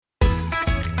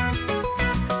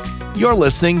You're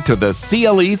listening to the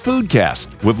CLE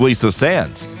Foodcast with Lisa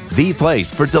Sands, the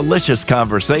place for delicious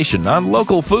conversation on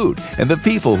local food and the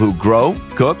people who grow,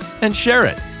 cook, and share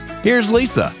it. Here's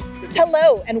Lisa.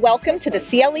 Hello and welcome to the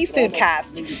CLE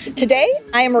Foodcast. Today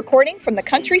I am recording from the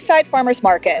Countryside Farmers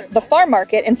Market, the farm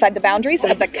market inside the boundaries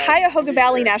of the Cuyahoga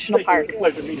Valley National Park.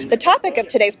 The topic of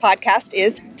today's podcast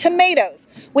is tomatoes,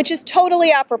 which is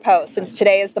totally apropos since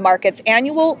today is the market's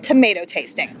annual tomato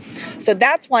tasting. So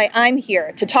that's why I'm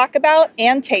here to talk about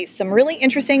and taste some really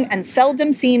interesting and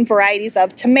seldom seen varieties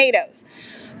of tomatoes.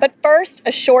 But first,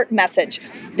 a short message.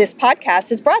 This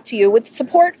podcast is brought to you with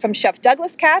support from Chef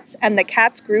Douglas Katz and the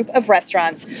Katz Group of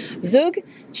Restaurants, Zug,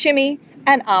 Chimmy,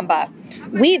 and Amba.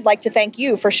 We'd like to thank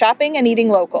you for shopping and eating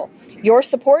local. Your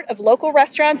support of local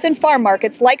restaurants and farm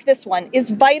markets like this one is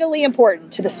vitally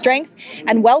important to the strength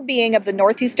and well-being of the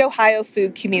Northeast Ohio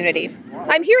food community.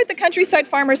 I'm here at the Countryside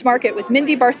Farmers Market with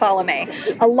Mindy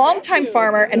Bartholome, a longtime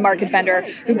farmer and market vendor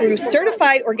who grew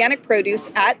certified organic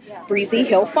produce at Breezy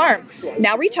Hill Farm.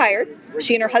 Now retired,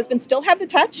 she and her husband still have the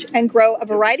touch and grow a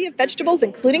variety of vegetables,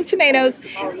 including tomatoes,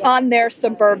 on their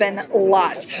suburban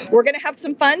lot. We're going to have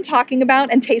some fun talking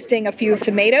about and tasting a few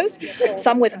tomatoes,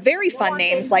 some with very fun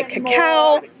names like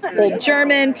Cacao, Old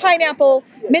German, Pineapple,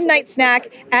 Midnight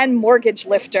Snack, and Mortgage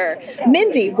Lifter.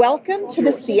 Mindy, welcome to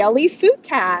the CLE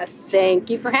Foodcast. Thank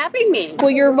you for having me. Well,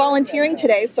 you're volunteering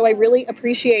today, so I really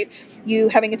appreciate you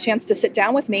having a chance to sit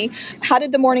down with me. How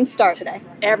did the morning start today?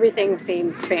 Everything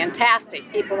seems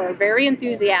fantastic. People are very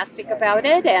enthusiastic about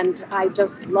it, and I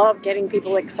just love getting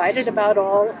people excited about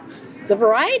all the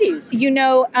varieties. You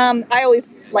know, I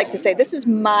always like to say this is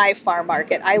my farm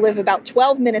market. I live about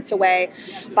 12 minutes away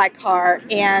by car,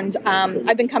 and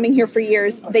I've been coming here for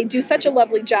years. They do such a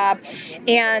lovely job,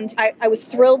 and I was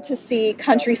thrilled to see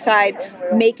Countryside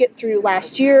make it through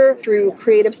last year through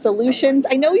Creative Solutions.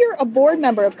 I know you're a board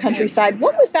member of Countryside.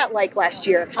 What was that like last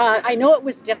year? I know it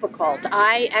was difficult.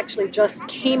 I actually just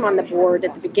came on the board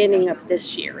at the beginning of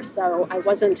this year, so I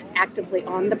wasn't actively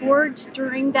on the board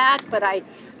during that, but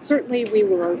certainly we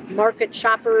were market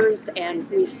shoppers and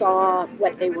we saw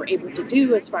what they were able to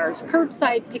do as far as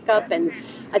curbside pickup and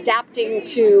adapting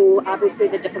to obviously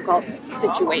the difficult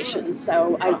situation.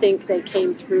 So I think they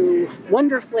came through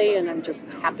wonderfully, and I'm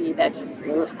just happy that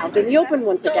we're out in the open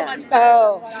once again.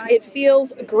 Oh, it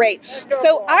feels great.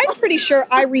 So I'm pretty sure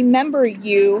I remember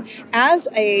you as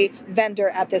a vendor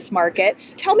at this market.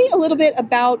 Tell me a little bit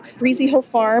about Breezy Hill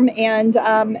Farm and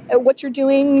what you're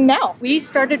doing now. We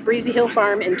started Breezy Hill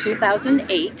Farm in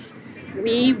 2008.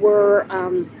 We were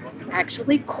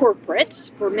actually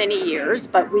corporate for many years,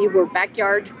 but we were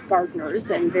backyard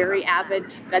gardeners and very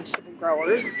avid vegetable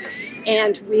growers.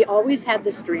 And we always had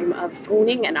this dream of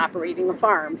owning and operating a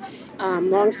farm.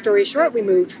 Long story short, we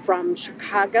moved from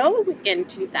Chicago in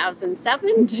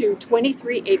 2007 to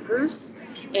 23 acres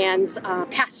and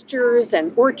pastures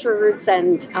and orchards,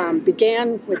 and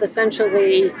began with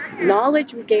essentially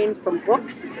knowledge we gained from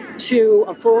books to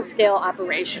a full-scale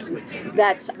operation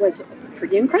that was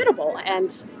pretty incredible.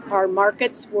 And our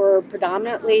markets were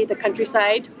predominantly the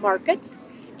countryside markets,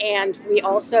 and we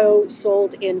also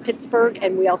sold in Pittsburgh,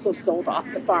 and we also sold off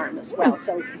the farm as well.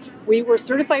 So we were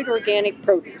certified organic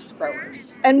produce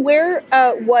growers. And where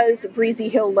was Breezy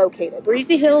Hill located?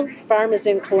 Breezy Hill Farm is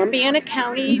in Columbiana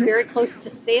County, very close to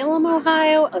Salem,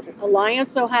 Ohio.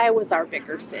 Alliance, Ohio was our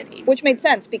bigger city. Which made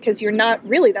sense because you're not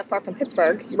really that far from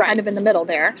Pittsburgh. You're kind of in the middle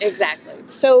there. Exactly.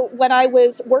 So when I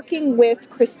was working with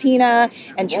Christina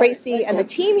and Tracy and the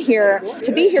team here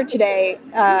to be here today,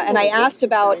 and I asked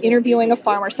about interviewing a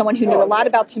farmer, someone who knew a lot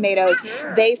about tomatoes,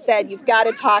 they said, you've got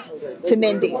to talk to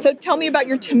Mindy. So tell me about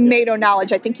your tomato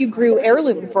knowledge. I think you grew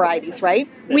heirloom varieties, right?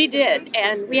 We did,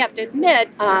 and we have to admit,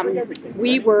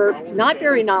 we were not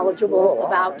very knowledgeable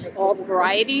about all the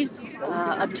varieties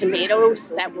of tomatoes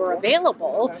that were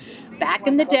available. Back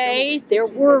in the day, there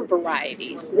were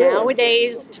varieties.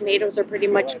 Nowadays, tomatoes are pretty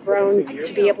much grown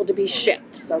to be able to be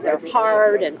shipped. So they're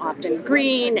hard and often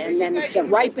green, and then the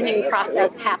ripening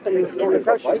process happens in the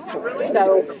grocery store.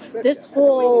 So this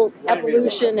whole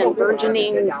evolution and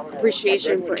burgeoning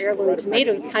appreciation for heirloom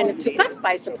tomatoes kind of took us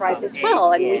by surprise as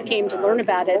well, and we came to learn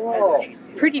about it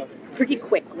pretty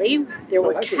quickly. There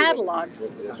were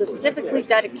catalogs specifically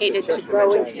dedicated to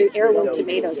growing to heirloom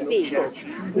tomato seeds.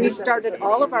 We started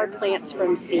all of our plants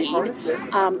from seed.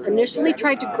 Initially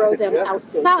tried to grow them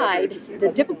outside.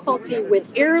 The difficulty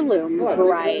with heirloom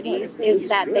varieties is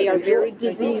that they are very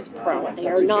disease prone. They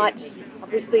are not,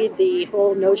 obviously the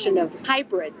whole notion of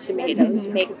hybrid tomatoes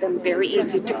make them very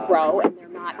easy to grow, and they're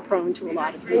not not prone to a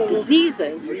lot of the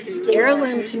diseases.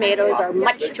 Heirloom tomatoes are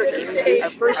much trickier. Our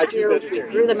first year, we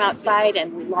grew them outside,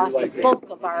 and we lost a bulk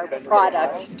of our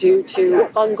product due to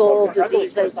fungal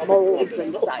diseases, molds,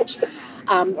 and such.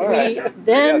 We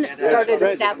then started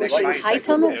establishing high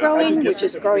tunnel growing, which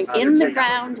is growing in the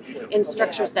ground in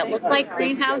structures that look like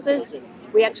greenhouses.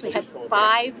 We actually had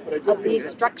 5 of these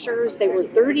structures. They were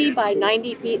 30 by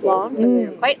 90 feet long, so they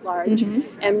were quite large.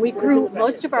 And we grew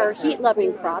most of our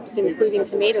heat-loving crops, including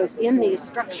tomatoes, in these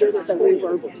structures. So we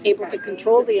were able to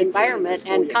control the environment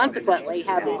and consequently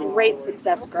have great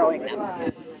success growing them.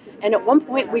 And at one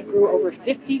point, we grew over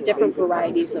 50 different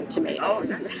varieties of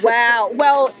tomatoes. Wow.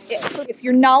 Well, if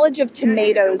your knowledge of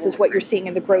tomatoes is what you're seeing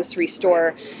in the grocery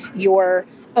store, you're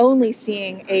only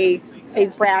seeing a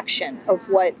fraction of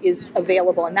what is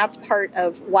available. And that's part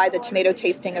of why the tomato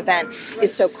tasting event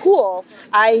is so cool.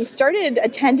 I started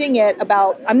attending it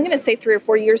about, I'm going to say 3 or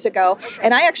 4 years ago.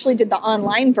 And I actually did the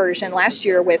online version last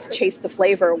year with Chase the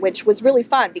Flavor, which was really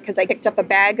fun because I picked up a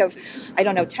bag of,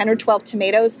 10 or 12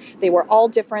 tomatoes. They were all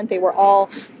different. They were all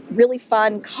really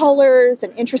fun colors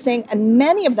and interesting, and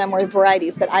many of them were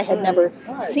varieties that I had never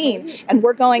seen. And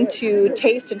we're going to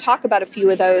taste and talk about a few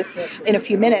of those in a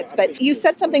few minutes. But you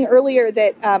said something earlier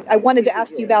that I wanted to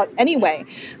ask you about anyway.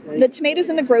 The tomatoes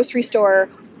in the grocery store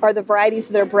are the varieties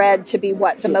that are bred to be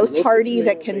the most hardy,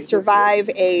 that can survive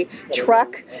a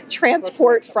truck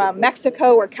transport from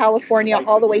Mexico or California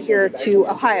all the way here to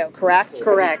Ohio, correct?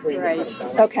 Correct,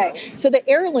 right. Okay, so the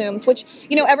heirlooms, which,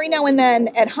 every now and then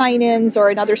at Heinen's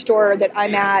or another store that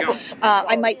I'm at,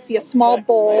 I might see a small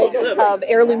bowl of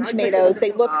heirloom tomatoes.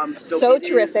 They look so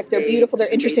terrific. They're beautiful. They're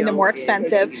interesting. They're more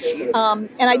expensive. And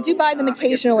I do buy them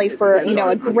occasionally for,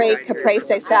 a great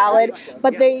caprese salad,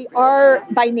 but they are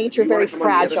by nature very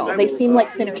fragile. They seem like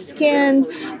thinner skinned.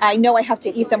 I know I have to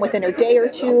eat them within a day or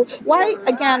two. Why,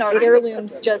 again, are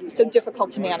heirlooms just so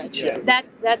difficult to manage?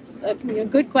 That's a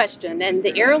good question. And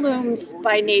the heirlooms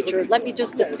by nature, let me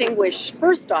just distinguish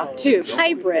first off, too.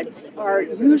 Hybrids are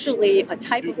usually a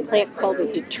type of plant called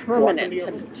a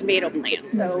determinate tomato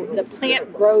plant. So the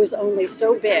plant grows only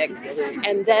so big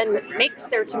and then makes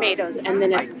their tomatoes, and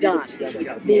then it's done.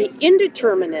 The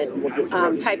indeterminate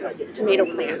type of tomato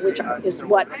plant, which is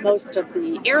what most of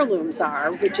the heirlooms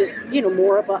are, which is,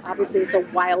 more of obviously it's a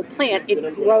wild plant.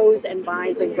 It grows and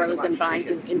vines and grows and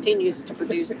vines and continues to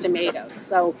produce tomatoes.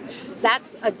 So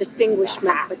that's a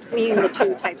distinguishment between the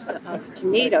two types of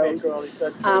tomatoes.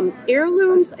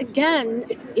 Heirlooms, again,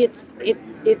 it's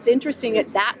interesting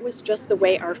that was just the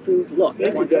way our food looked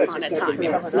once upon a time.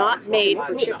 It was not made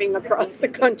for shipping across the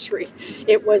country.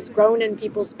 It was grown in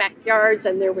people's backyards,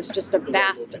 and there was just a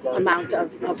vast amount of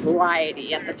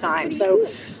variety at the time. So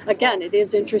again, it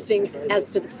is interesting as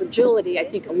to the fragility. I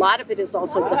think a lot of it is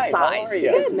also the size,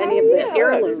 because many of the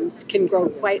heirlooms can grow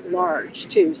quite large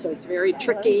too. So it's very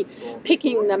tricky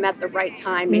picking them at the right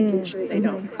time, making sure they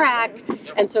don't crack.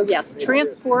 And so yes,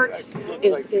 transport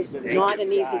is not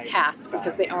an easy task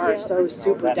because they are so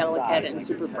super delicate and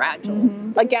super fragile.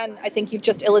 Again, I think you've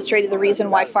just illustrated the reason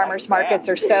why farmers markets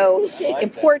are so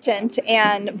important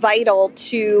and vital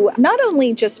to not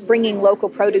only just bringing local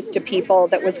produce to people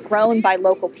that was grown by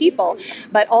local people,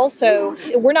 but also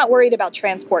we're not worried about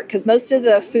transport because most of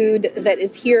the food that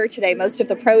is here today, most of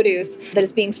the produce that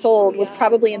is being sold was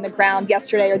probably in the ground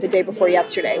yesterday or the day before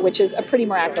yesterday, which is a pretty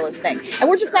miraculous thing. And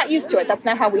we're just not used to it. That's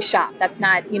not how we shop. That's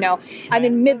not, I'm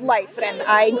in midlife and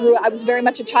I was very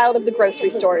much a child of the grocery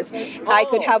stores. I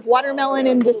could have watermelon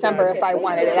in December if I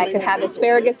wanted it. I could have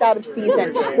asparagus out of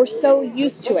season. We're so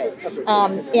used to it.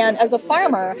 And as a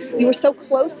farmer, you were so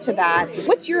close to that.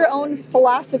 What's your own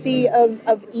philosophy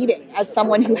of eating as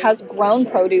someone who has grown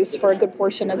produce for a good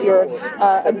portion of your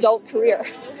adult career?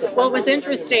 Well, it was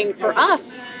interesting for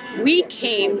us. We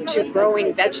came to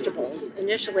growing vegetables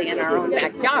initially in our own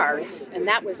backyards, and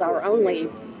that was our only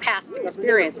past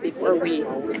experience before we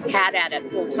had at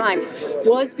it full time,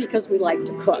 was because we like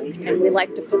to cook, and we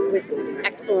like to cook with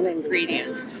excellent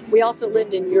ingredients. We also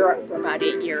lived in Europe for about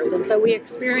 8 years, and so we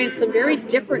experienced some very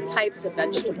different types of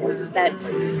vegetables that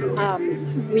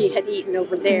we had eaten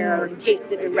over there,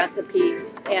 tasted in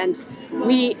recipes, and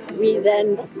we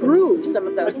then grew some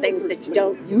of those things that you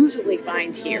don't usually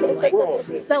find here, like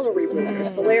celery root or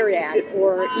celeriac,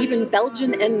 or even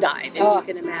Belgian endive, if you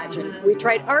can imagine. We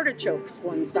tried artichokes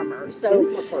one summer. So,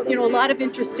 a lot of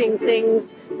interesting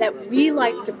things that we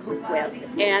like to cook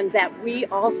with and that we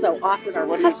also offered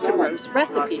our customers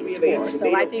recipes for.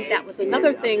 So I think that was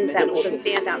another thing that was a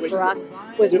standout for us,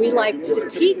 was we liked to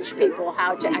teach people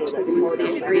how to actually use the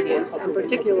ingredients, and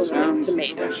particularly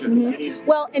tomatoes. Mm-hmm.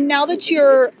 Well, and now that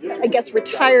you're, I guess,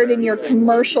 retired in your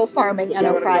commercial farming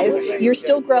enterprise, you're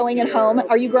still growing at home.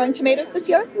 Are you growing tomatoes this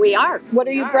year? We are. What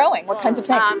are you growing? What kinds of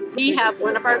things? We have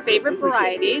one of our favorite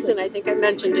varieties, and I think I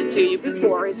mentioned it to you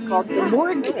before, is called the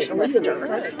Mortgage Lifter.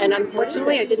 And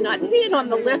unfortunately, I did not see it on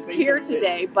the list here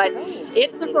today, but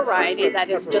it's a variety that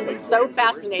is just so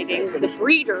fascinating. The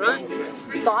breeder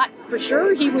thought for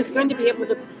sure he was going to be able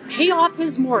to pay off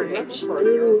his mortgage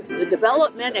through the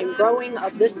development and growing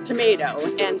of this tomato,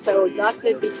 and so thus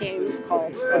it became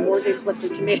called a Mortgage Lifter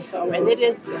tomato, and it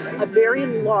is a very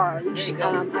large,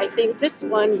 I think this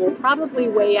one will probably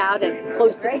weigh out at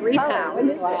close to 3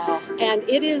 pounds, and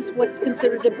it is what's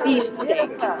considered a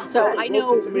beefsteak. So I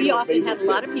know we often had a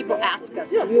lot of people ask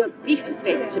us, do you have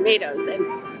beefsteak tomatoes? And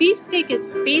beefsteak is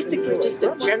basically just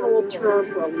a general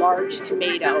term for a large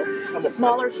tomato.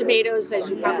 Smaller tomatoes, as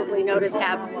you probably notice,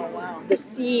 have the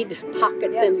seed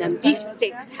pockets in them.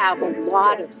 Beefsteaks have a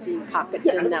lot of seed pockets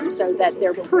in them, so that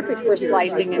they're perfect for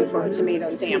slicing and for a tomato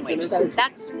sandwich. So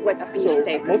that's what a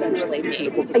beefsteak essentially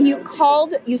means.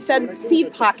 You said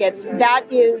seed pockets.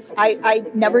 That is, I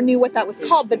never knew what that was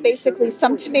called, but basically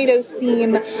some tomatoes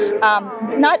seem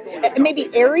not maybe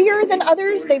airier than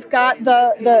others. They've got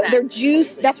their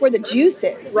juice. That's where the juice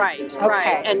is. Right, okay.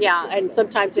 Right. And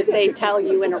sometimes if they tell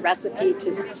you in a recipe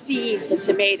to seed the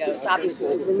tomatoes,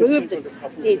 obviously remove the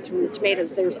seeds from the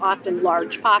tomatoes, there's often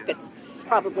large pockets,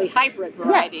 probably hybrid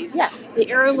varieties. Yeah. The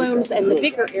heirlooms and the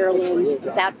bigger heirlooms,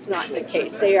 that's not the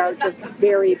case. They are just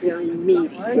very, very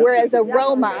meaty. Whereas a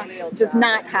Roma does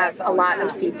not have a lot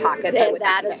of seed pockets. And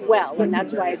that as well, and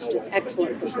that's why it's just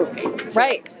excellent for cooking.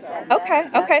 Right.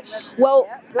 Okay. Well,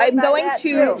 I'm going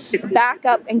to back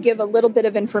up and give a little bit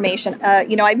of information.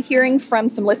 I'm hearing from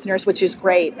some listeners, which is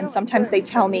great, and sometimes they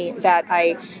tell me that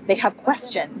they have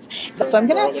questions. So I'm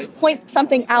going to point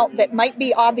something out that might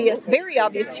be obvious, very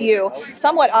obvious to you,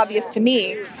 somewhat obvious to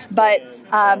me, but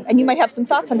and you might have some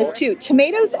thoughts on this too.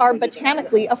 Tomatoes are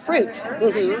botanically a fruit,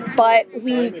 but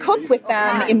we cook with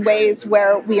them in ways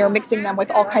where we are mixing them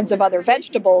with all kinds of other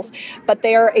vegetables, but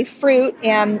they are a fruit,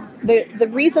 and the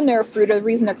reason they're a fruit, or the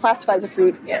reason they're classified as a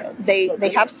fruit,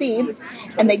 they have seeds,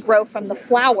 and they grow from the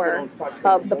flower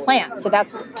of the plant. So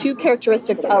that's two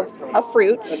characteristics of a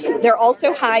fruit. They're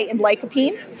also high in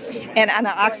lycopene, an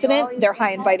antioxidant. They're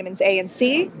high in vitamins A and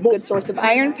C, good source of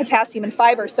iron, potassium, and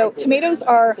fiber. So tomatoes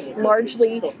are largely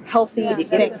healthy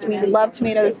things. We love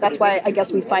tomatoes. That's why I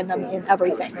guess we find them in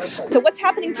everything. So what's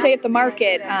happening today at the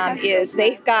market is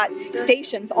they've got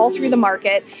stations all through the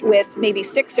market with maybe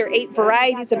 6 or 8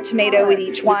 varieties of tomato in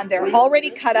each one. They're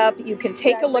already cut up. You can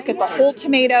take a look at the whole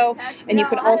tomato, and you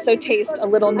can also taste a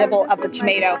little nibble of the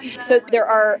tomato. So there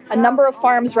are a number of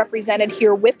farms represented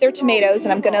here with their tomatoes,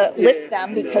 and I'm going to list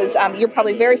them because you're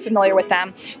probably very familiar with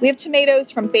them. We have tomatoes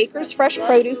from Baker's Fresh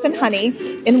Produce and Honey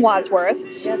in Wadsworth,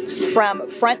 from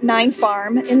Front 9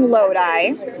 Farm in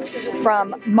Lodi,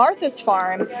 from Martha's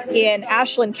Farm in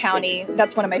Ashland County.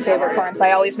 That's one of my favorite farms.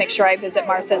 I always make sure I visit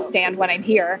Martha's stand when I'm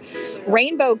here.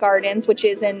 Rainbow Gardens, which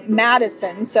is in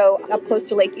Madison, so up close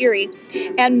to Lake Erie,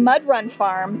 and Mud Run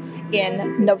Farm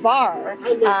in Navarre.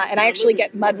 And I actually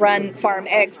get Mud Run Farm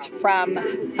eggs from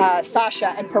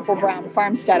Sasha and Purple Brown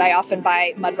Farmstead. I often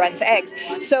buy Mud Run's eggs.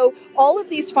 So all of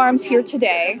these farms here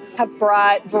today have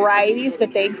brought varieties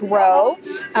that they grow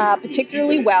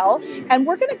particularly well, and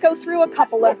we're going to go through a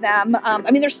couple of them.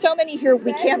 There's so many here,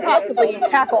 we can't possibly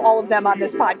tackle all of them on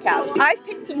this podcast. I've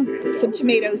picked some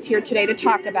tomatoes here today to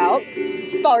talk about.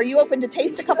 Paul, are you open to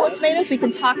taste a couple of tomatoes? We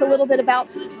can talk a little bit about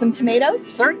some tomatoes?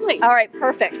 Certainly. All right,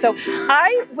 perfect. So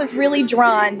I was really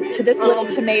drawn to this little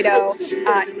tomato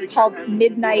called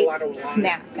Midnight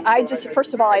Snack.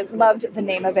 First of all, I loved the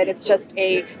name of it. It's just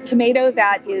a tomato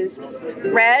that is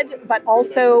red, but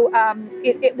also,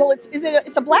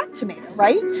 it's a black tomato,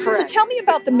 right? Correct. So tell me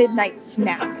about the Midnight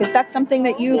Snack. Is that something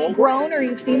that you've grown or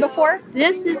you've seen before?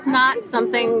 This is not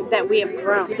something that we have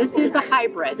grown. This is a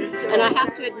hybrid, and I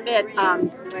have to admit,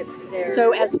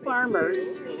 so as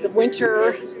farmers, the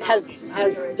winter has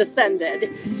descended,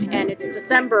 and it's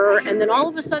December, and then all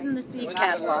of a sudden the seed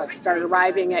catalogs start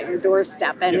arriving at your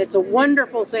doorstep, and it's a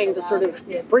wonderful thing to sort of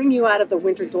bring you out of the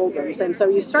winter doldrums, and so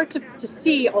you start to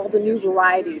see all the new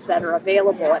varieties that are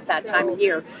available at that time of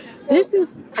year. This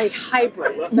is a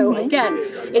hybrid, so again,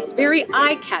 it's very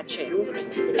eye-catching,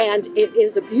 and it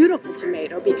is a beautiful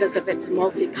tomato because of its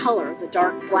multicolor, the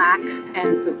dark black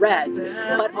and the red,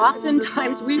 but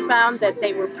oftentimes we found found that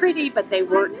they were pretty, but they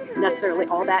weren't necessarily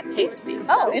all that tasty.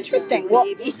 So Oh, interesting. Well,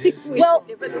 maybe we well,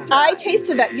 should give it a try. I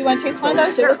tasted that. You want to taste one of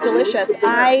those? It was delicious.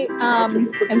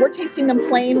 And we're tasting them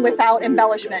plain without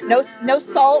embellishment. No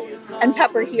salt and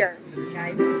pepper here.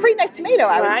 It's a pretty nice tomato,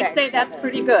 I would I'd say that's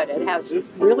pretty good. It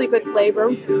has really good flavor,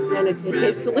 and it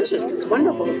tastes delicious. It's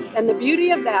wonderful. And the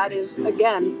beauty of that is,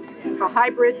 again, a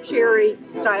hybrid cherry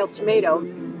style tomato,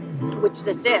 which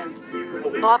this is,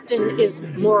 often is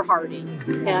more hardy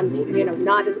and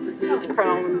not as disease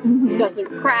prone. Doesn't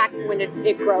crack when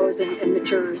it grows and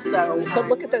matures. So, But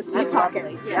look at those seed that's lovely.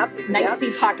 pockets. Yep. Nice yep.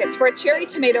 seed pockets. For a cherry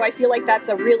tomato, I feel like that's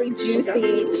a really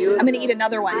juicy. I'm going to eat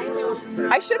another one.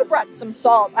 I should have brought some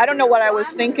salt. I don't know what I was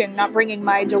thinking, not bringing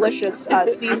my delicious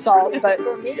sea salt, but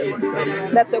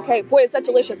that's okay. Boy, is that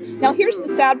delicious. Now, here's the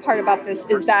sad part about this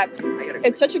is that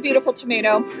it's such a beautiful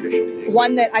tomato,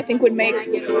 one that I think would make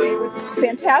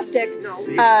fantastic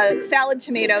salad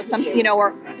tomato,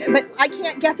 but I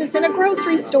can't get this in a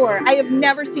grocery store. I have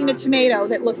never seen a tomato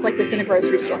that looks like this in a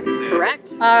grocery store.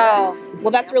 Correct. Oh,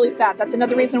 well, that's really sad. That's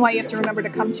another reason why you have to remember to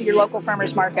come to your local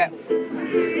farmer's market.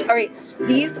 All right,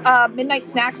 these midnight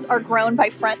snacks are grown by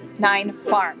Front 9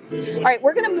 Farm. All right,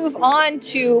 we're going to move on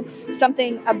to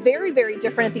something very, very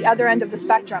different at the other end of the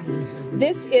spectrum.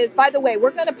 This is, by the way,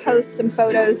 we're going to post some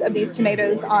photos of these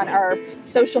tomatoes on our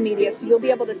social media, so you'll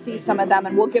be able to see some of them,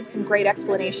 and we'll give some great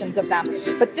explanations of them.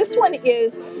 But this one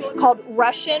is called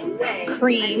Russian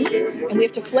Cream, and we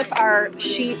have to flip our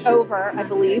sheet over, I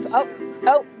believe.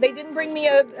 Oh, they didn't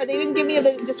give me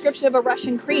the description of a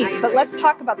Russian cream, but let's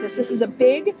talk about this. This is a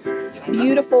big,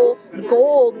 beautiful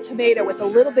gold tomato with a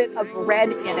little bit of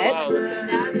red in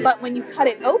it, but when you cut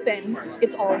it open,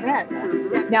 it's all red.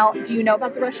 Now, do you know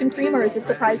about the Russian cream, or is this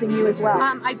surprising you as well?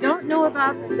 I don't know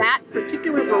about that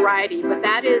particular variety, but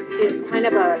that is kind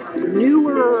of a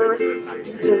newer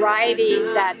variety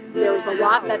that there's a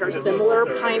lot that are similar.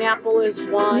 Pineapple is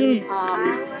one.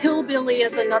 Hillbilly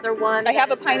is another one. I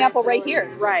have a pineapple right here.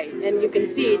 Right, and you can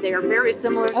see they are very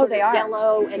similar. Oh, they are.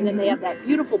 Yellow, and then they have that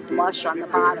beautiful blush on the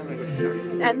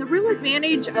bottom. And the real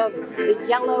advantage of the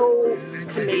yellow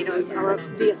tomatoes are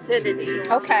the acidity.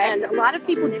 Okay. And a lot of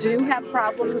people do have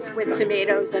problems with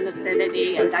tomatoes and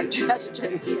acidity and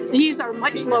digestion. These are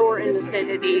much lower in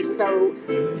acidity, so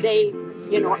they,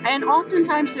 and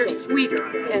oftentimes they're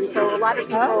sweeter. And so a lot of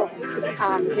people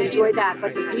enjoy that.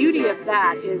 But the beauty of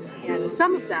that is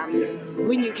some of them,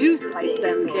 when you do slice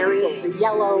them, there is the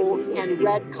yellow and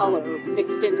red color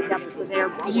mixed in together. So they're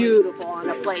beautiful on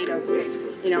a plate of,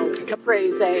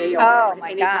 caprese or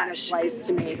any kind of sliced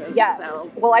tomato. Yes.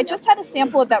 So, well, I just had a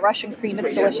sample of that Russian cream.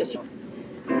 It's delicious.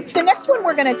 The next one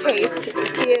we're going to taste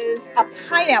is a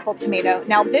pineapple tomato.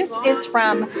 Now, this is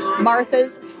from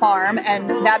Martha's Farm, and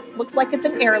that looks like it's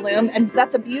an heirloom, and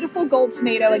that's a beautiful gold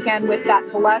tomato, again, with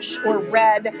that blush or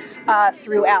red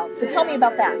throughout. So tell me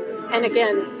about that. And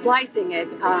again, slicing it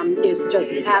is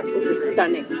just absolutely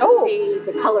stunning to see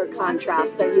the color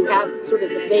contrast. So you have sort of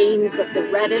the veins of the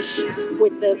reddish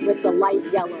with the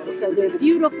light yellow. So they're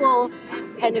beautiful,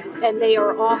 and they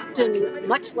are often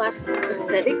much less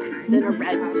acidic than a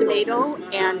red tomato,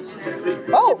 and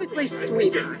typically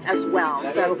sweeter as well.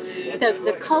 So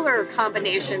the color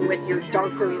combination with your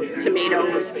darker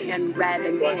tomatoes and red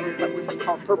and what we would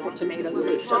call purple tomatoes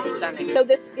is just stunning. So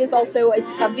this is also,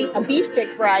 it's a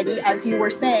beefsteak variety, as you were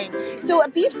saying. So a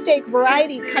beefsteak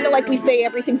variety, kind of like we say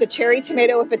everything's a cherry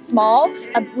tomato if it's small,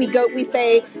 we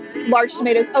say large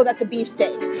tomatoes, that's a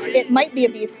beefsteak. It might be a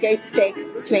beefsteak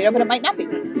tomato, but it might not be.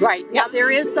 Right. Now there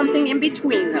is something in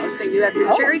between though. So you have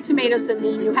your cherry tomatoes, and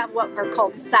then you have what are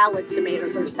called salad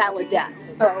tomatoes or saladettes.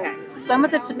 So some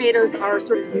of the tomatoes are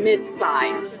sort of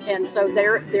mid-size, and so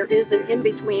there is an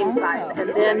in-between size, and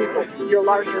then your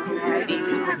larger varieties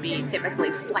would be typically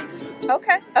slicers.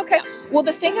 Okay. Yeah. Well,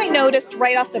 the thing I noticed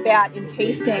right off the bat in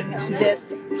tasting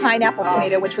this pineapple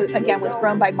tomato, which was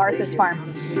grown by Martha's Farm,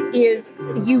 is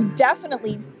you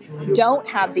definitely don't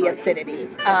have the acidity.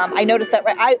 I noticed that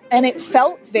and it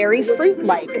felt very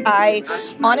fruit-like. I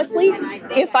honestly,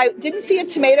 if I didn't see a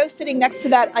tomato sitting next to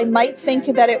that, I might think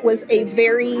that it was a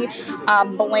very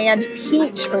bland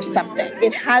peach or something.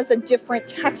 It has a different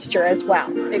texture as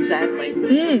well. Exactly.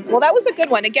 Well, that was a good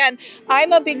one. Again,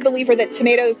 I'm a big believer that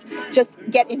tomatoes just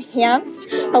get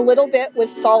enhanced a little bit with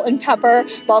salt and pepper,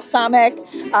 balsamic,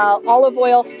 olive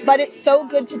oil, but it's so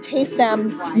good to taste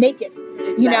them naked.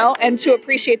 And to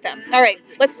appreciate them. All right,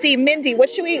 let's see, Mindy, we're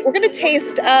going to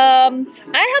taste,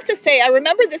 I have to say, I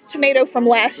remember this tomato from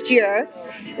last year,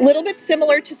 a little bit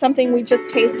similar to something we just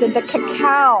tasted, the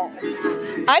cacao.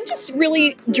 I'm just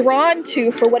really drawn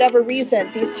to, for whatever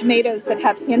reason, these tomatoes that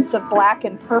have hints of black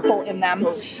and purple in them.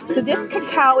 So this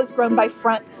cacao is grown by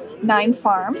Front 9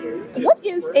 Farm. What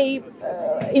is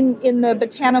in the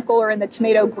botanical or in the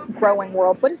tomato growing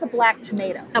world, what is a black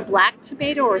tomato? A black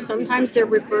tomato, or sometimes they're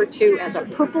referred to as a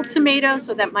purple tomato,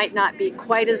 so that might not be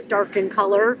quite as dark in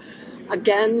color.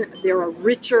 Again, they're a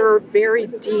richer, very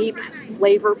deep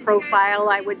flavor profile,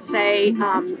 I would say.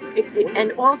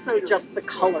 And also just the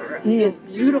color is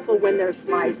beautiful when they're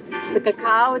sliced. The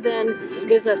cacao then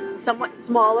is a somewhat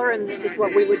smaller, and this is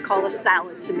what we would call a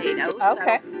salad tomato.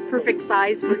 Okay. So perfect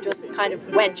size for just kind of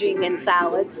wedging in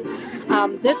salads.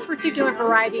 This particular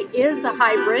variety is a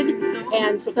hybrid,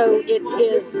 and so it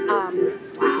is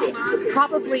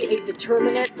probably a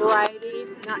determinate variety,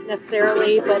 not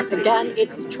necessarily, but again,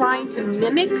 it's trying to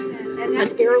mimic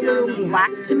an heirloom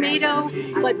black tomato,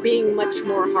 but being much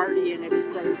more hardy in its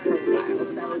growth profile,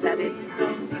 so that it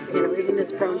isn't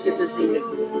as prone to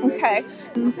disease. Okay.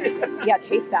 Yeah,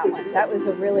 taste that one. That was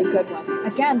a really good one.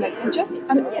 Again,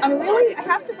 I'm really, I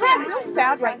have to say, I'm real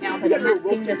sad right now that I'm not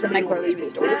seeing this in my grocery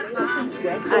stores.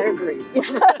 I agree.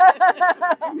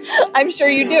 I'm sure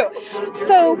you do.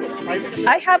 So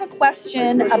I have a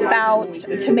question about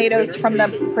tomatoes from the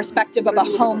perspective of a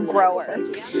home grower.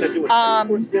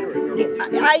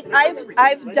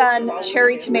 I've done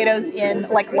cherry tomatoes in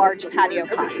like large patio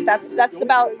pots. That's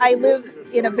about. I live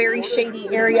in a very shady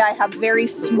area. I have very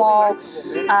small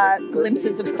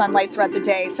glimpses of sunlight throughout the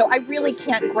day, so I really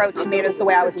can't grow tomatoes the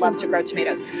way I would love to grow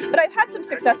tomatoes. But I've had some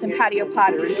success in patio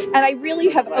pots, and I really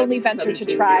have only ventured to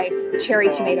try cherry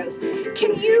tomatoes.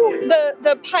 Can you,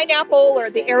 the pineapple or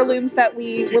the heirlooms that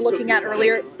we were looking at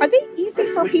earlier, are they easy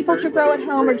for people to grow at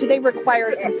home, or do they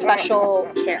require some special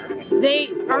care? They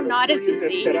are not as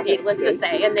easy, needless to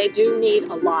say, and they do need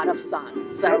a lot of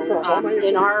sun. So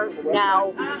in our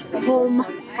now home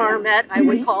farmette, I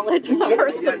would call it, our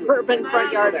suburban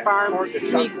front yard farm,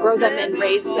 we grow them in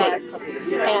raised beds,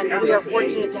 and we are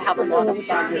fortunate to have a lot of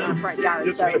sun in our front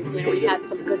yard. So we've had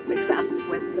some good success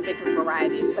with the bigger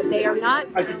varieties, but they are not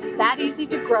that easy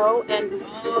to grow. And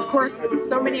of course,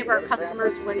 so many of our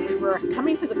customers, when we were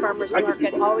coming to the farmers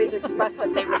market, always expressed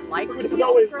that they would like to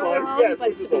grow their own,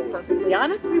 but to be perfectly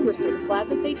honest, we were sort of glad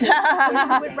that they did.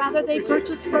 We would rather they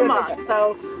purchased from us.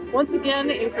 So once again,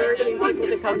 encouraging people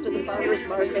to come to the farmers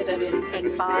market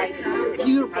and buy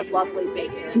beautiful, lovely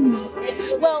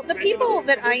bacon. Well, the people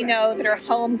that I know that are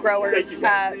home growers,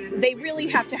 they really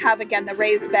have to have, again, the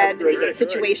raised bed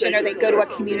situation, or they go to a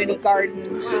community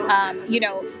garden.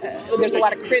 There's a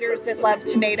lot of critters that love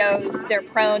tomatoes. They're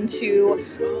prone to,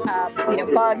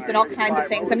 bugs and all kinds of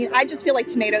things. I mean, I just feel like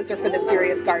tomatoes are for the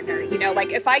serious gardener.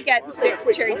 Like if I get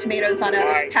 6 cherry tomatoes on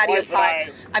a patio pot,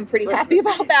 I'm pretty happy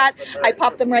about that. I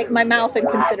pop them right in my mouth and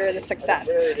consider it a success.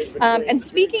 And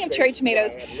speaking of cherry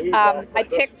tomatoes, I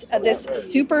picked this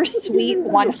super sweet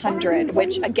 100,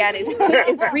 which again is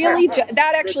really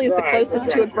that actually is the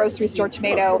closest to a grocery store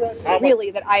tomato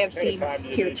really that I have seen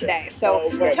here today. So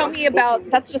tell me about,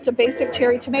 that's just a basic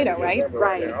cherry tomato, right?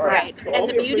 Right. And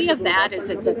the beauty of that is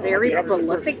it's a very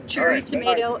prolific cherry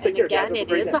tomato, and again,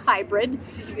 it is a hybrid,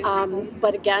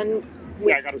 but again,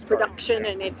 with production,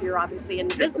 and if you're obviously in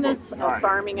the business of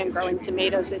farming and growing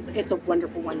tomatoes, it's a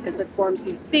wonderful one because it forms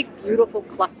these big, beautiful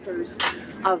clusters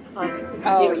of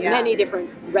many different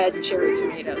red cherry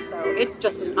tomatoes. So it's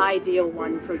just an ideal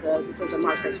one for the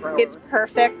market grower. It's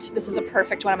perfect. This is a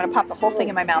perfect one. I'm going to pop the whole thing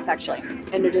in my mouth, actually.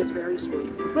 And it is very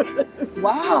sweet.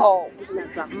 Wow. Isn't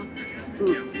that something?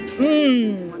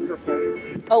 Wonderful.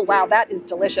 Oh, wow, that is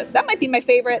delicious. That might be my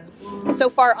favorite so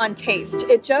far on taste.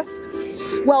 It just,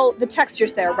 the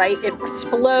texture's there, right? It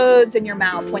explodes in your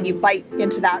mouth when you bite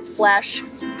into that flesh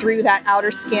through that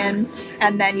outer skin,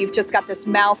 and then you've just got this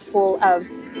mouthful of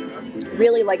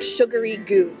really like sugary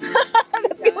goo.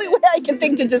 That's the only way I can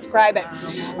think to describe it.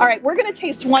 All right, we're going to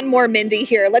taste one more, Mindy,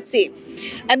 here. Let's see.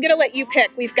 I'm going to let you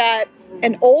pick. We've got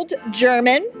an Old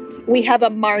German, we have a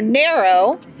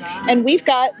Marnero, and we've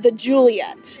got the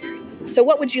Juliet. So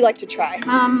what would you like to try?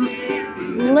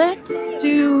 Let's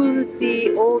do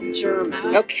the Old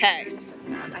German. Okay.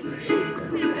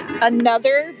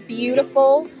 Another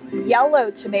beautiful yellow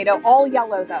tomato, all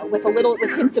yellow though, with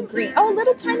hints of green. Oh, a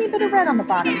little tiny bit of red on the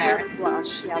bottom there.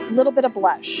 Blush, yeah. A little bit of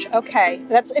blush. Okay,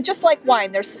 that's just like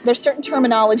wine. There's certain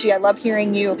terminology. I love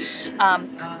hearing you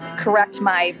correct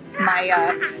my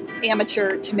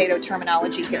amateur tomato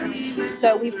terminology here.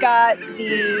 So we've got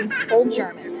the Old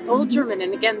German. Old German,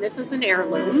 and again, this is an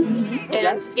heirloom,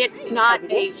 and it's not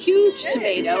a huge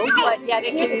tomato, but yet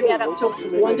it can get up to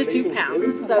 1 to 2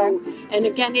 pounds. So, and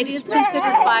again, it is considered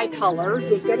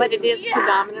bicolor, but it is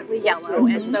predominantly yellow,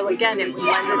 and so again, it would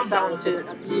lend itself to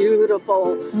a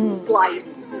beautiful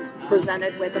slice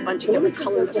presented with a bunch of different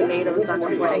colored tomatoes on the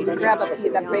plate. Grab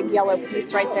that big yellow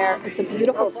piece right there. It's a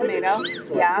beautiful tomato.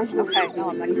 Yeah. Okay.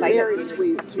 No, I'm excited. Very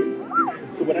sweet.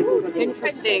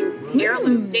 Interesting.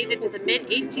 Heirloom dated to the mid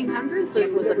 1800s.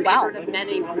 It was a favorite of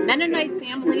many Mennonite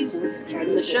families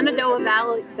in the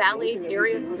Shenandoah Valley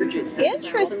area.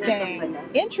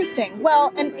 Interesting.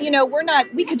 Well, and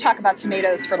we could talk about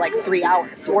tomatoes for like 3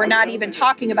 hours. We're not even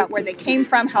talking about where they came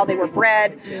from, how they were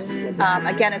bred.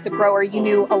 Again, as a grower, you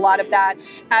knew a lot of that.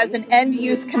 As an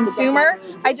end-use consumer,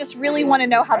 I just really want to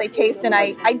know how they taste, and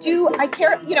I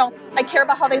care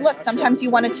about how they look. Sometimes you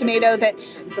want a tomato that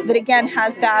again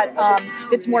has that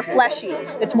that's more fleshy,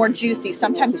 that's more juicy.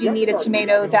 Sometimes you need a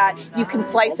tomato that you can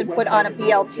slice and put on a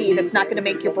BLT that's not going to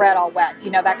make your bread all wet,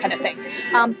 that kind of thing.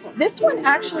 This one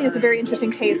actually is a very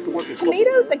interesting taste.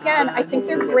 Tomatoes, again, I think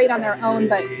they're great on their own,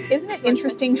 but isn't it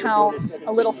interesting how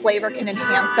a little flavor can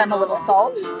enhance them, a little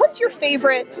salt? What's your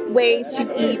favorite way to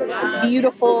eat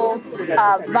beautiful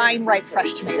vine-ripe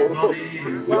fresh tomatoes?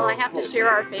 Well, I have to share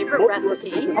our favorite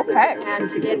recipe. Okay.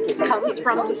 And it comes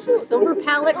from Silver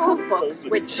Palette Cookbooks,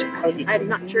 which I'm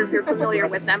not sure if you're familiar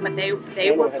with them, but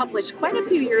they were published quite a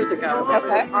few years ago.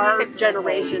 Okay. Our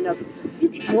generation of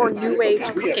more new age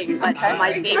cooking. But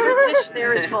my favorite dish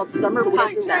there is called summer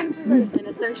pasta. And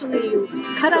essentially you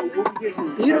cut up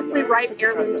beautifully ripe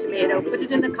heirloom tomato, put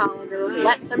it in a colander,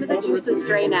 let some of the juices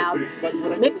drain out,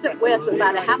 mix it with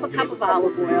about a half a cup of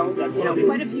olive oil,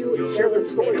 quite a few heirloom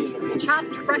tomatoes,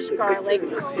 chopped fresh garlic,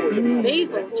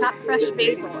 basil, chopped fresh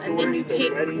basil, and then you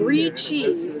take brie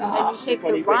cheese and you take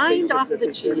the rind off of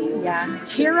the cheese,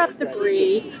 tear up the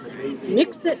brie,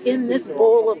 mix it in this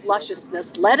bowl of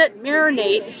lusciousness, let it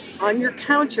marinate on your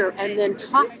counter, and then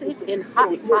toss it in hot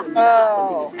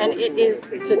pasta. And it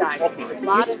is to die for.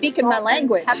 You're speaking my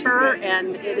language. Pepper,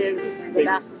 and it is the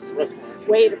best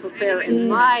way to prepare in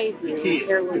my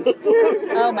heirloom.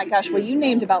 Oh my gosh, well, you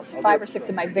named about 5 or 6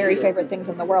 of my very favorite things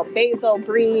in the world. Basil,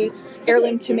 brie,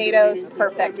 heirloom tomatoes,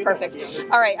 perfect.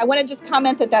 All right, I want to just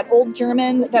comment that Old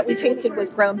German that we tasted was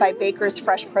grown by Baker's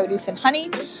Fresh Produce and Honey.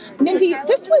 Mindy,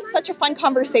 this was such a fun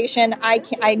conversation.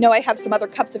 I know I have some other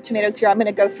cups of tomatoes here. I'm going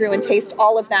to go through and taste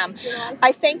all of them.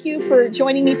 I thank you for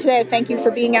joining me today. I thank you for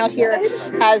being out here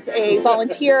as a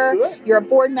volunteer. You're a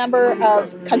board member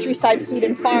of Countryside Food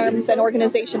and Farms, an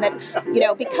organization that,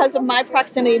 because of my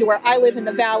proximity to where I live in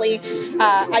the valley,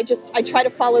 I try to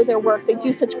follow their work. They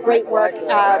do such great work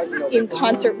in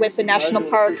concert with the National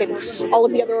Park and all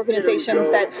of the other organizations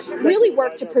that really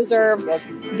work to preserve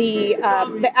the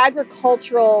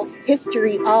agricultural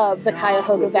history of the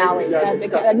Cuyahoga Valley. And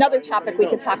another topic we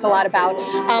could talk a lot about.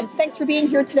 Thanks for being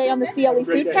here today on the CLE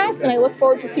Foodcast, and I look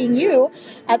forward to seeing you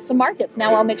at some markets.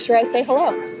 Now I'll make sure I say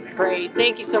hello. Great.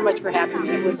 Thank you so much for having me.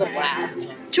 It was a blast.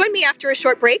 Join me after a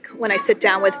short break when I sit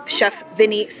down with Chef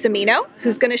Vinnie Cimino,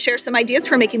 who's going to share some ideas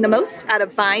for making the most out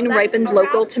of vine-ripened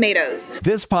local tomatoes.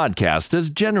 This podcast is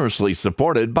generously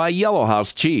supported by Yellow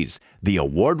House Cheese, the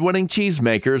award-winning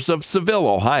cheesemakers of Seville,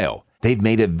 Ohio. They've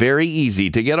made it very easy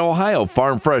to get Ohio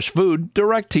farm fresh food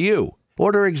direct to you.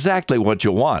 Order exactly what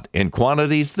you want in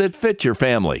quantities that fit your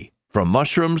family, from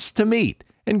mushrooms to meat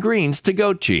and greens to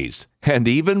goat cheese, and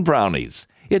even brownies.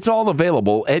 It's all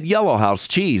available at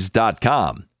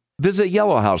yellowhousecheese.com. Visit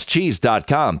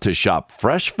yellowhousecheese.com to shop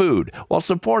fresh food while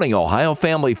supporting Ohio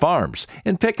family farms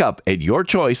and pick up at your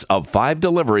choice of 5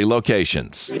 delivery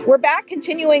locations. We're back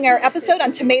continuing our episode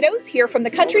on tomatoes here from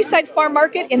the Countryside Farm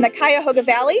Market in the Cuyahoga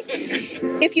Valley.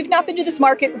 If you've not been to this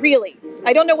market, really,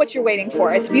 I don't know what you're waiting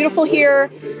for. It's beautiful here.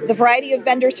 The variety of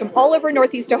vendors from all over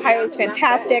Northeast Ohio is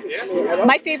fantastic.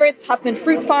 My favorites, Huffman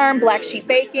Fruit Farm, Black Sheep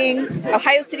Baking,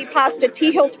 Ohio City Pasta,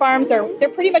 Tea Hills Farms, they're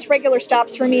pretty much regular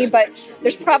stops for me, but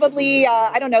there's probably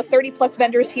 30 plus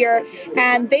vendors here,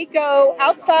 and they go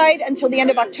outside until the end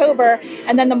of October,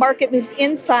 and then the market moves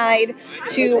inside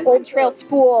to Old Trail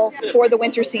School for the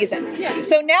winter season.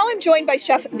 So now I'm joined by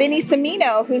Chef Vinnie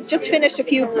Cimino, who's just finished a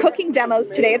few cooking demos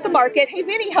today at the market. Hey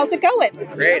Vinnie, how's it going?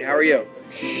 Great, how are you?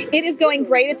 It is going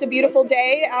great. It's a beautiful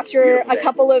day after a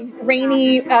couple of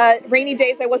rainy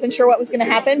days. I wasn't sure what was going to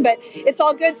happen, but it's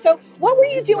all good. So what were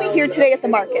you doing here today at the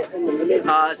market?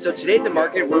 So today at the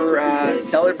market, we're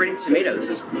celebrating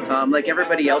tomatoes. Like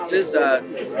everybody else's,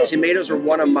 tomatoes are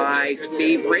one of my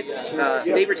favorite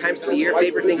times of the year,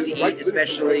 favorite things to eat,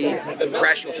 especially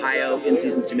fresh Ohio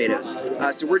in-season tomatoes.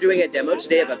 So we're doing a demo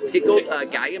today of a pickled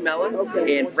Gaia melon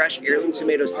and fresh heirloom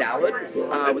tomato salad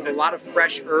with a lot of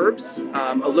fresh herbs,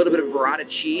 a little bit of burrata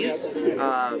cheese,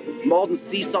 Malden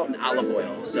sea salt, and olive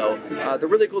oil. So the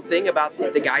really cool thing about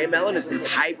the Gaia melon is this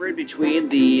hybrid between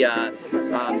the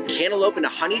cantaloupe and a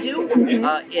honeydew,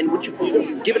 and would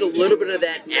you give it a little bit of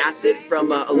that acid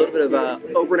from a little bit of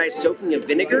overnight soaking of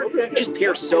vinegar. It just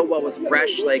pairs so well with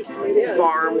fresh, like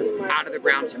farm, out of the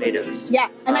ground tomatoes. Yeah,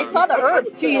 and I saw the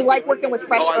herbs too. You like working with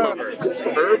fresh herbs. herbs. I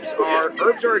love herbs.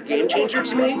 Herbs are a game changer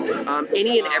to me.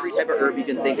 Any and every type of herb you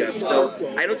can think of.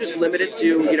 So I don't just limit it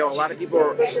to, a lot of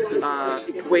people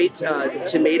equate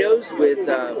tomatoes with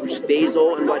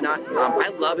basil and whatnot. I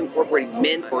love incorporating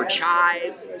mint or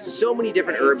chives. So many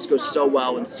different herbs go so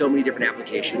well in so many different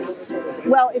applications.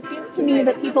 Well, it seems to me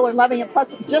that people are loving it.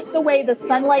 Plus, just the way the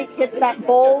sunlight hits that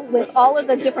bowl with all of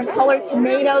the different colored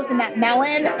tomatoes and that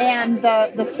melon and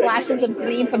the splashes of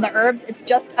green from the herbs, it's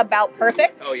just about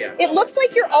perfect. Oh, yes. It looks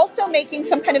like you're also making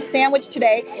some kind of sandwich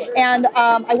today, and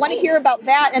I want to hear about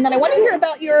that, and then I want to hear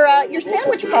about your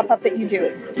sandwich pop-up that you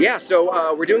do. Yeah,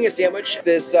 so we're doing a sandwich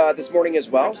this morning as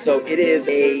well. So it is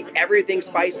a everything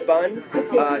spice bun,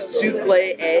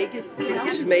 souffle egg,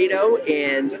 tomato,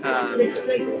 and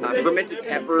fermented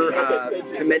pepper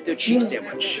pimento cheese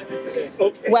sandwich.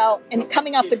 Well, and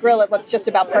coming off the grill, it looks just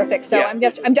about perfect. So yeah.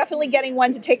 I'm definitely getting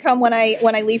one to take home when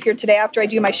I leave here today after I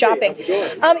do my shopping.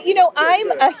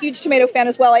 I'm a huge tomato fan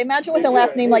as well. I imagine with a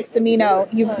last name like Cimino,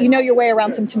 you know your way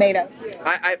around some tomatoes.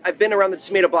 I've been around the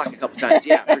tomato block a couple times,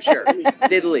 yeah, for sure, to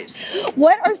say the least.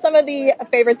 What are some of the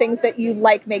favorite things that you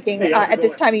like making at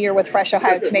this time of year with fresh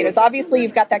Ohio tomatoes? Obviously,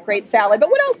 you've got that great salad, but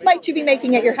what else might you be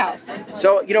making at your house?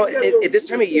 So, at this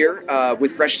time of year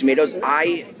with fresh tomatoes,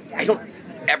 I don't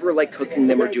ever like cooking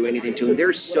them or do anything to them.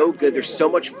 They're so good. There's so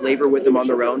much flavor with them on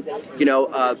their own.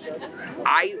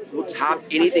 I will top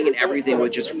anything and everything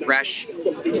with just fresh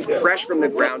from the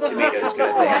ground tomatoes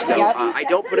kind of thing. So I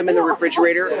don't put them in the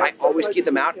refrigerator. I always keep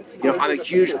them out. I'm a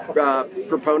huge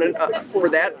proponent for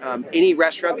that. Any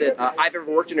restaurant that I've ever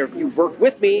worked in, or if you've worked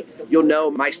with me, you'll know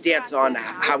my stance on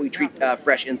how we treat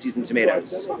fresh in-season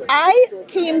tomatoes. I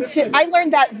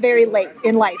learned that very late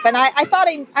in life, and I thought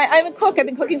I'm a cook. I've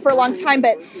been cooking for a long time,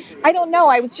 but I don't know.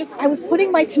 I was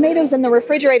putting my tomatoes in the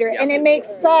refrigerator, and it makes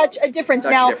such a difference.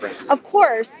 Of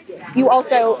course, you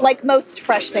also, like most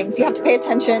fresh things, you have to pay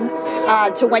attention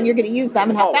to when you're going to use them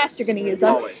and how fast you're going to use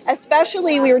them. Always.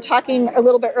 Especially, we were talking a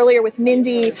little bit earlier with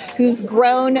Mindy, who's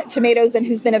grown tomatoes and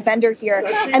who's been a vendor here.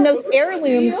 And those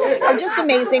heirlooms are just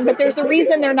amazing, but there's a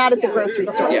reason they're not at the grocery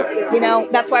store. Yeah.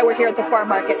 That's why we're here at the farm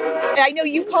market. I know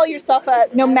you call yourself a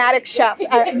nomadic chef.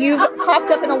 You've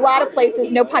popped up in a lot of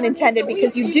places, no pun intended,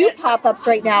 because you do pop-ups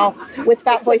right now with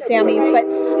Fat Boy Sammy's. But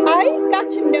I got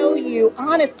to know you,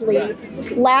 honestly,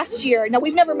 last year. Now,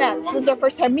 we've never met. This is our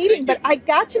first time meeting, but I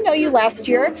got to know you last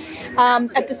year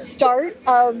at the start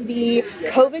of the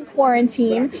COVID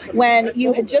quarantine when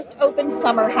you had just opened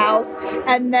Summer House,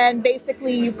 and then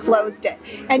basically you closed it.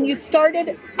 And you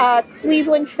started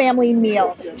Cleveland Family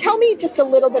Meal. Tell me just a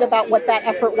little bit about what that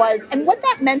effort was and what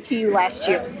that meant to you last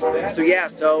year. So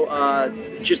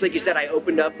just like you said, I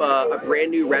opened up a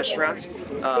brand new restaurant.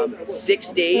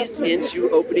 6 days into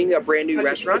opening a brand new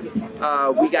restaurant,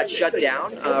 we got shut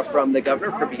down from the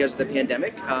governor because of the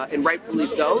pandemic, and rightfully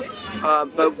so.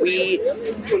 But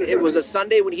it was a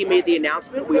Sunday when he made the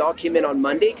announcement. We all came in on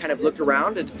Monday, kind of looked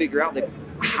around and to figure out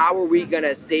how are we going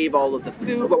to save all of the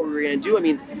food, what were we going to do. I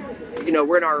mean,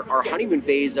 we're in our honeymoon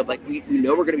phase of we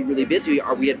know we're going to be really busy.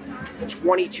 We had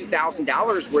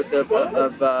 $22,000 worth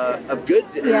of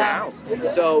goods in the house.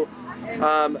 So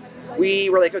we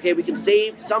were like, okay, we can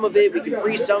save some of it, we can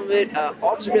freeze some of it.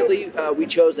 Ultimately, we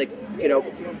chose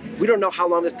we don't know how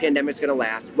long this pandemic is going to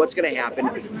last, what's going to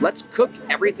happen. Let's cook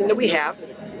everything that we have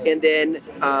and then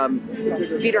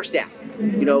feed our staff.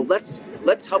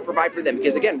 Let's help provide for them,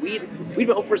 because again, we'd been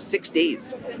home for 6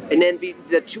 days, and then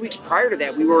the 2 weeks prior to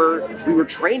that, we were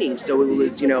training, so it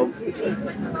was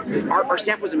our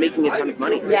staff wasn't making a ton of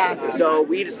money. Yeah. So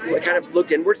we just kind of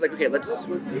looked inwards, like, okay,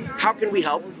 how can we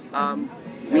help?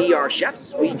 We are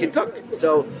chefs, we can cook.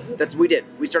 So that's what we did.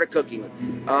 We started cooking.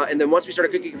 And then once we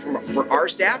started cooking for our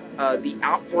staff, the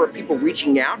outpour of people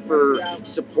reaching out for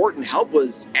support and help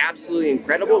was absolutely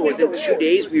incredible. And within 2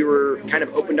 days, we were kind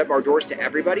of opened up our doors to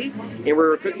everybody, and we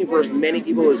were cooking for as many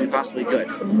people as we possibly could.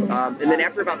 And then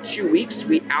after about 2 weeks,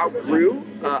 we outgrew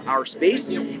our space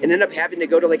and ended up having to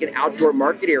go to an outdoor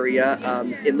market area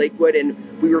in Lakewood, and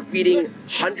we were feeding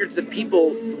hundreds of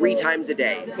people 3 times a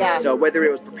day. Yeah. So whether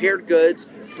it was prepared goods,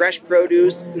 fresh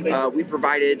produce, we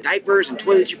provided diapers and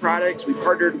toiletry products. We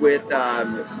partnered with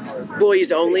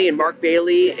Employees Only and Mark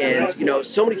Bailey, and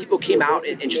so many people came out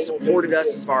and just supported us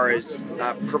as far as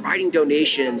providing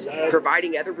donations,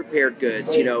 providing other prepared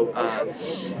goods,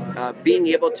 being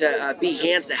able to be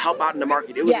hands to help out in the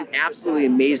market. It was an absolutely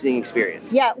amazing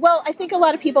experience. Yeah, well, I think a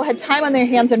lot of people had time on their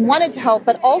hands and wanted to help,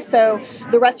 but also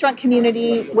the restaurant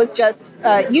community was just,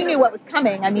 you knew what was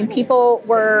coming. I mean, people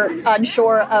were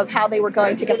unsure of how they were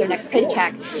going to get their next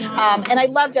paycheck. And I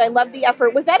loved it. I loved the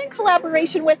effort. Was that in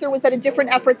collaboration with, or was that a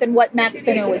different effort than what Matt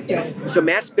Spinner was doing? So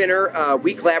Matt Spinner,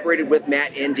 we collaborated with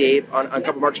Matt and Dave on a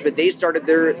couple markets, but they started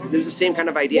it was the same kind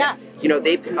of idea. Yeah.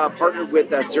 They partnered with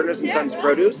Cernas and Sons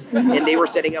Produce, and they were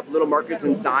setting up little markets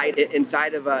inside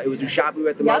of, it was Ushabu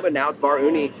at the moment, now it's Bar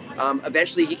Uni.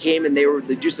 Eventually he came and they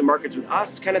do some markets with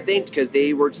us kind of thing, because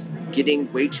they were just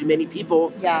getting way too many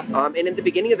people. Yeah. And in the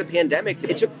beginning of the pandemic,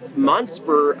 it took months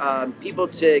for people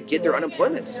to get their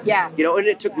unemployment. Yeah. And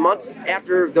it took months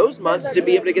after those months to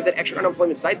be able to get that extra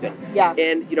unemployment stipend. Yeah.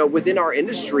 And, within our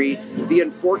industry, the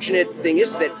unfortunate thing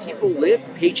is that people live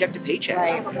paycheck to paycheck.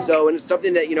 Right. So, and it's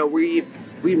something that,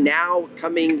 we've now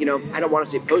coming, I don't want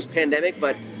to say post-pandemic,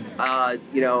 but,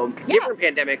 different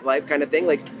pandemic life kind of thing.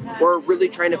 Like, we're really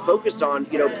trying to focus on,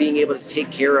 being able to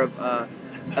take care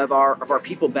of our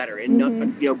people better, and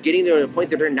getting them to a point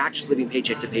that they're not just living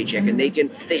paycheck to paycheck, and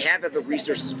they have the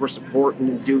resources for support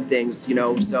and do things,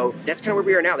 so that's kind of where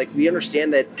we are now. Like, we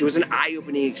understand that it was an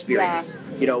eye-opening experience,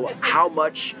 how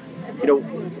much,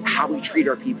 how we treat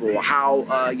our people, how,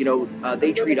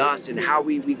 they treat us, and how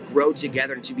we grow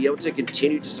together, and to be able to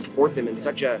continue to support them in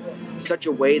such a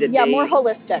way that they... more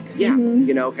holistic. Yeah,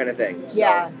 kind of thing. So.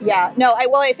 Yeah. No,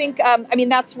 I think,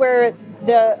 that's where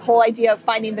the whole idea of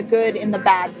finding the good in the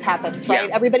bad happens, right?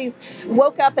 Yeah. Everybody's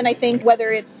woke up, and I think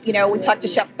whether it's, we talked to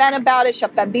Chef Ben about it,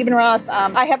 Chef Ben Biebenroth,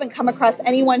 I haven't come across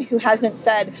anyone who hasn't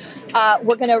said,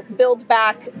 we're going to build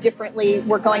back differently,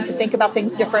 we're going to think about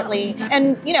things differently,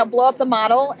 and, blow up the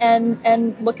model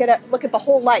and look at the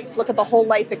whole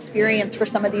life experience for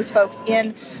some of these folks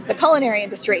in the culinary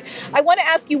industry. I want to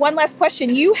ask you one last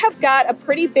question. You have got a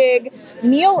pretty big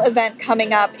meal event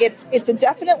coming up. It's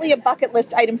definitely a bucket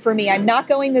list item for me. I'm not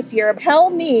going this year. Tell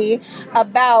me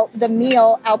about the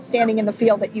meal Outstanding in the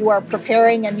Field that you are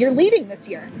preparing and you're leading this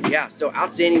year. Yeah, so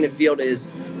Outstanding in the Field is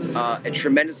a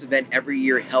tremendous event every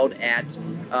year held at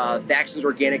Thaxton's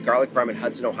Organic Garlic Farm in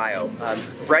Hudson, Ohio.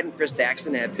 Fred and Chris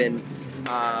Thaxton have been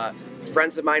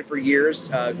friends of mine for years,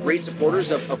 great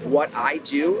supporters of what I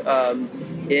do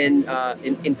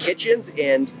in kitchens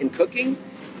and in cooking,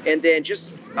 and then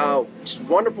just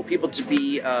wonderful people to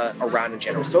be around in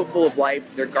general. So full of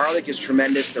life. Their garlic is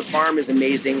tremendous. Their farm is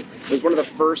amazing. It was one of the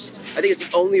first, I think it's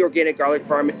the only organic garlic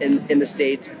farm in the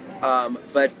state.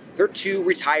 But they're two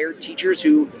retired teachers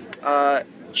who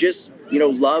just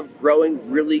love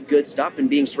growing really good stuff and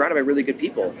being surrounded by really good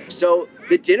people. So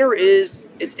the dinner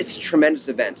it's a tremendous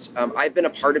event. I've been a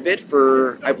part of it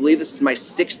for, I believe this is my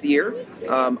 6th year.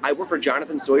 I worked for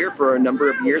Jonathan Sawyer for a number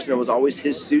of years, and I was always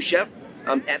his sous chef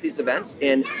at these events.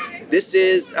 And this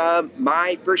is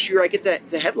my first year I get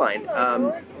to headline.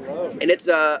 And it's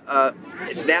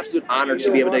an absolute honor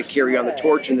to be able to carry on the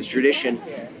torch and this tradition.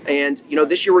 And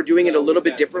this year we're doing it a little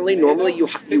bit differently. Normally you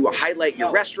highlight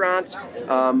your restaurants.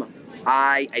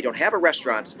 I don't have a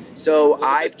restaurant, so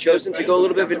I've chosen to go a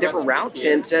little bit of a different route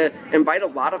and to invite a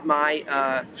lot of my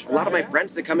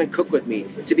friends to come and cook with me,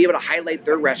 to be able to highlight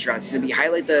their restaurants and to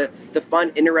highlight the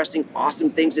fun, interesting, awesome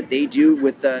things that they do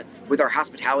with our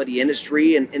hospitality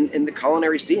industry and in the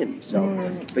culinary scene. So,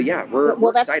 but yeah,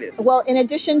 we're excited. Well, in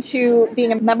addition to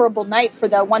being a memorable night for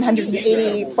the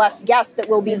 180 plus guests that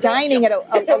will be dining at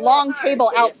a long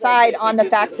table outside on the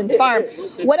Thaxton's farm,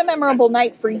 what a memorable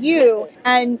night for you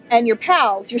and your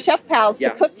pals, your chef pals, to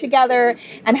cook together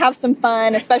and have some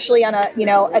fun, especially on at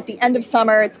the end of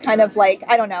summer. It's kind of like,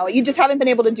 I don't know, you just haven't been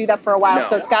able to do that for a while,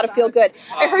 so it's got to feel good.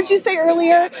 I heard you say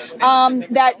earlier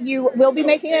that you will be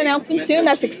making an announcement soon.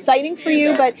 That's exciting for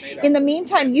you, but in the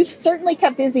meantime, you've certainly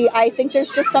kept busy. I think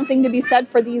there's just something to be said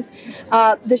for these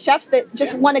the chefs that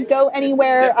just want to go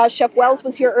anywhere. Chef Wells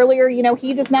was here earlier.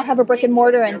 He does not have a brick and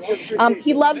mortar, and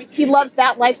he loves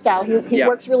that lifestyle. He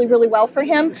works really, really well for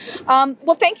him.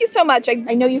 Well, thank you so much. I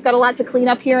know you've got a lot to clean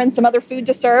up here and some other food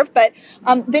to serve, but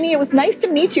Vinny, it was nice to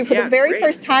meet you for the very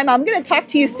first time. I'm going to talk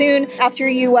to you soon after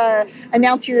you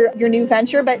announce your new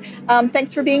venture, but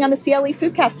thanks for being on the CLE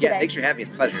Foodcast today. Yeah, thanks for having me.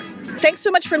 It's a pleasure. Thanks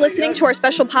so much for listening to our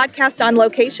special podcast on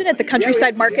location at the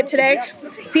Countryside Market today.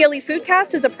 CLE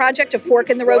Foodcast is a project of Fork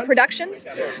in the Road Productions.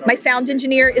 My sound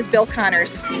engineer is Bill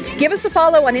Connors. Give us a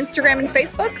follow on Instagram and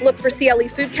Facebook. Look for CLE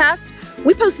Foodcast.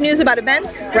 We post news about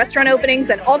events, restaurant openings,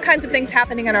 and all kinds of things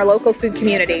happening in our local food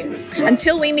community.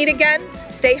 Until we meet again,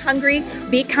 stay hungry,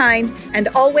 be kind, and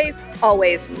always,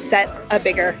 always set a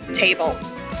bigger table.